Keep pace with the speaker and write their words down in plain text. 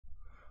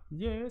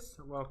Yes,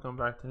 welcome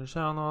back to the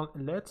channel.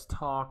 Let's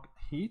talk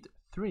Heat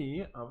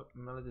 3 of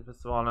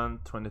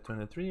Melodifestivalen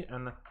 2023.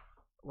 And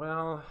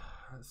well,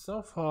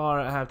 so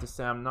far I have to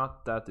say I'm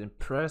not that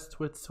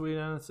impressed with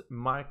Sweden's,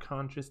 my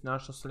country's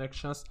national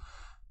selections.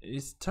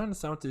 It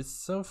turns out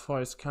so far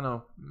it's kind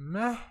of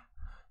meh.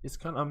 It's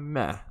kind of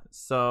meh.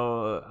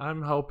 So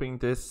I'm hoping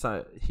this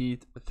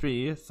Heat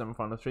 3,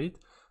 semi-final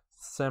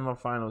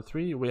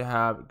 3, we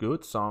have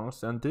good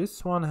songs. And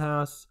this one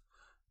has...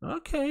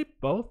 Okay,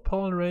 both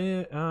Paul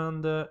Ray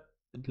and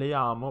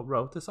Liamo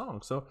wrote the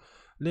song. So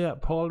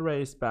Paul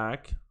Ray is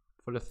back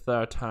for the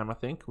third time, I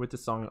think, with the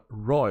song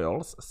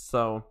Royals.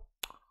 So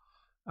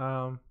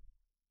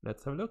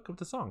let's have a look at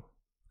the song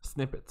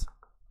snippet.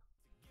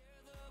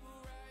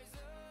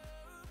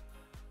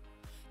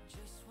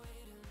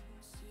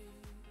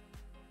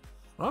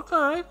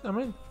 Okay, I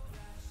mean,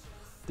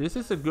 this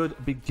is a good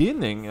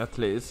beginning at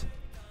least.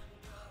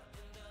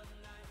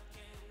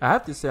 I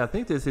have to say, I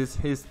think this is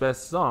his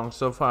best song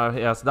so far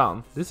he has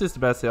done. This is the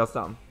best he has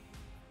done.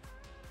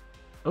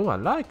 Oh, I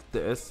like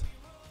this.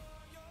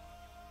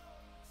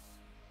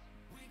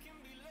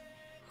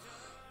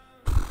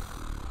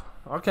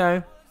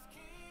 Okay.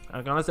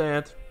 I'm gonna say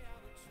it.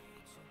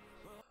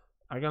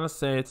 I'm gonna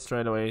say it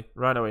straight away,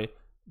 right away.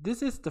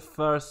 This is the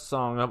first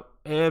song of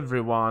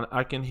everyone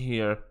I can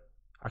hear.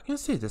 I can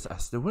see this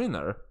as the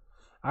winner.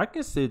 I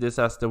can see this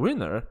as the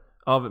winner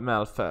of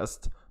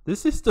Melfest.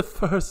 This is the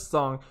first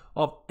song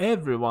of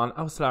everyone.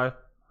 I was like,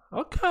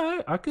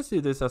 okay, I can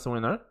see this as a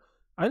winner.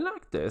 I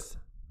like this.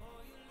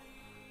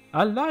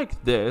 I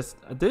like this.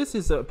 This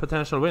is a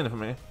potential winner for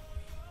me.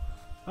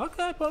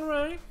 Okay, Paul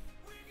Ray.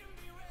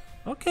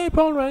 Okay,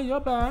 Paul Ray, you're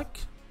back.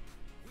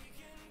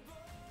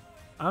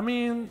 I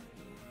mean,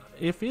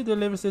 if he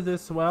delivers it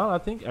this well, I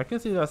think I can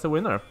see it as a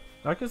winner.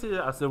 I can see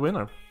it as a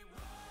winner.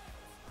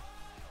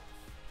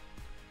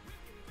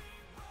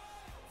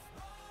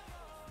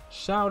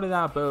 Shout it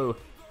out, boo.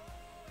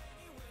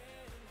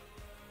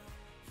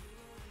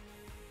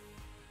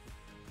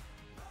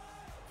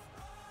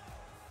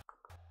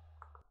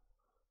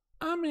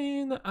 I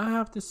mean, I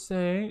have to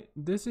say,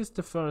 this is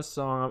the first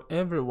song of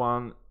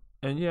everyone,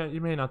 and yeah, you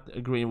may not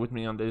agree with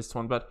me on this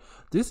one, but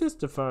this is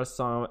the first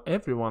song of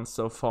everyone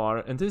so far,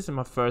 and this is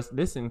my first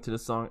listening to the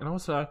song, and I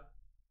was like,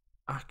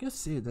 I can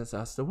see this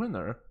as the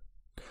winner.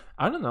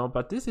 I don't know,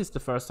 but this is the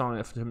first song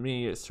after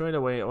me, straight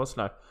away I was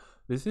like,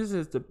 this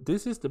is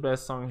the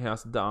best song he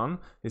has done.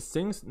 He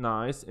sings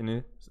nice,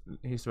 and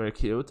he's very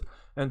cute,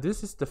 and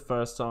this is the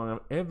first song of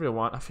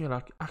everyone. I feel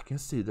like I can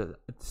see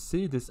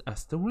this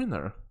as the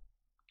winner.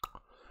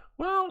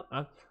 Well,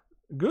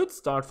 good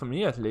start for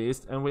me at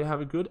least, and we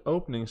have a good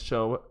opening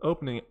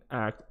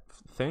act.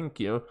 Thank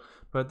you.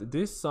 But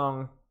this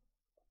song,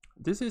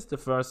 this is the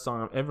first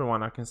song of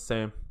everyone I can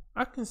say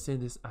I can see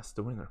this as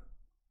the winner.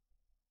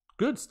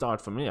 Good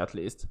start for me at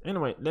least.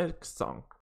 Anyway, next song.